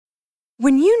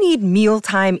When you need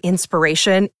mealtime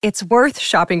inspiration, it's worth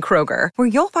shopping Kroger, where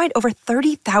you'll find over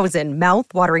 30,000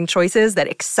 mouth-watering choices that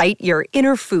excite your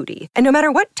inner foodie. And no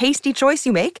matter what tasty choice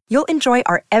you make, you'll enjoy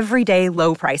our everyday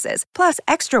low prices, plus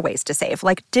extra ways to save,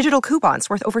 like digital coupons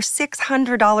worth over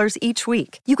 $600 each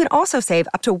week. You can also save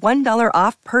up to $1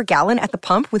 off per gallon at the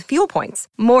pump with fuel points.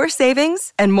 More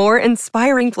savings and more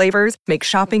inspiring flavors make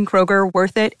shopping Kroger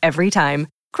worth it every time.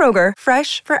 Kroger,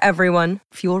 fresh for everyone.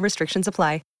 Fuel restrictions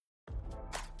apply.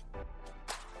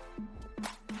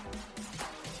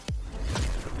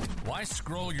 Why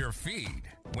scroll your feed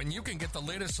when you can get the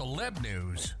latest celeb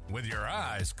news with your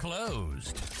eyes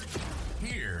closed?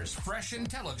 Here's fresh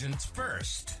intelligence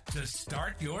first to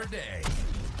start your day.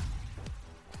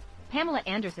 Pamela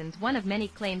Anderson's one of many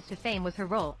claims to fame was her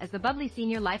role as the bubbly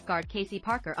senior lifeguard Casey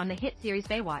Parker on the hit series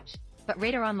Baywatch. But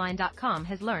RadarOnline.com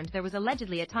has learned there was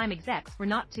allegedly a time execs were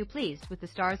not too pleased with the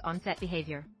star's on-set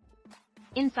behavior.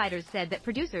 Insiders said that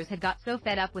producers had got so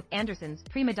fed up with Anderson's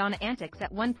Prima-Donna antics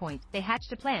at one point they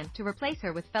hatched a plan to replace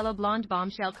her with fellow blonde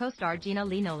bombshell co-star Gena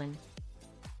Nolin.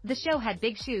 The show had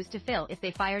big shoes to fill if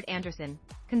they fired Anderson,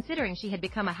 considering she had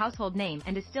become a household name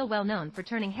and is still well known for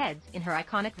turning heads in her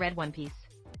iconic red one-piece.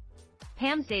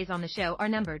 Pam's days on the show are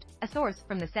numbered, a source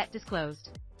from the set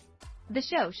disclosed. The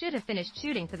show should have finished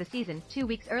shooting for the season 2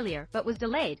 weeks earlier but was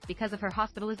delayed because of her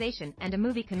hospitalization and a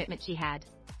movie commitment she had.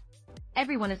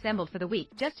 Everyone assembled for the week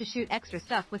just to shoot extra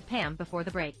stuff with Pam before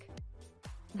the break.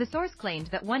 The source claimed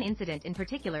that one incident in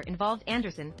particular involved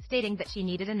Anderson stating that she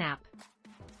needed a nap.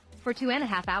 For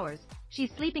 2.5 hours,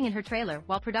 she's sleeping in her trailer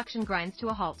while production grinds to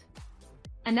a halt.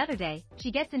 Another day,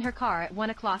 she gets in her car at 1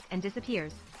 o'clock and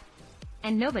disappears.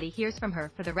 And nobody hears from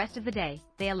her for the rest of the day,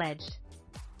 they alleged.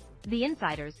 The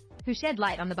insiders, who shed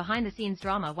light on the behind-the-scenes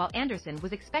drama while Anderson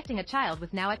was expecting a child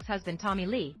with now ex-husband Tommy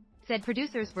Lee, said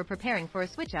producers were preparing for a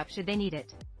switch-up should they need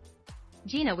it.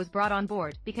 Gena was brought on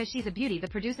board because she's a beauty the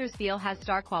producers feel has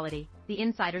star quality, the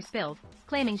insider spilled,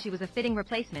 claiming she was a fitting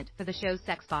replacement for the show's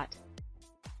sex bot.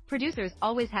 Producers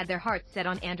always had their hearts set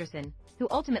on Anderson, who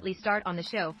ultimately starred on the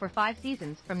show for 5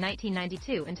 seasons from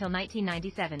 1992 until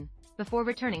 1997, before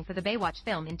returning for the Baywatch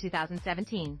film in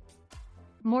 2017.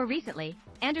 More recently,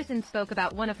 Anderson spoke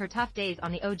about one of her tough days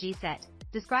on the OG set,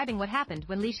 describing what happened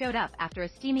when Lee showed up after a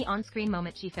steamy on-screen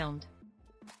moment she filmed.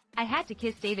 "I had to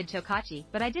kiss David Chokachi,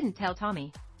 but I didn't tell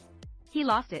Tommy. He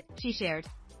lost it," she shared.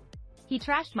 "He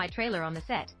trashed my trailer on the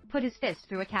set, put his fist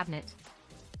through a cabinet.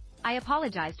 I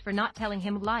apologized for not telling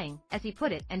him lying, as he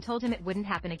put it, and told him it wouldn't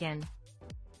happen again."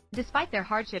 Despite their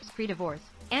hardships pre-divorce,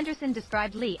 Anderson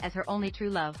described Lee as her only true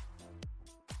love.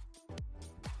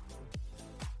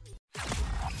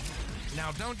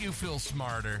 Now, don't you feel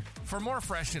smarter? For more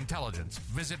fresh intelligence,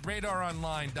 visit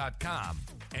RadarOnline.com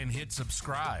and hit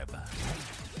subscribe.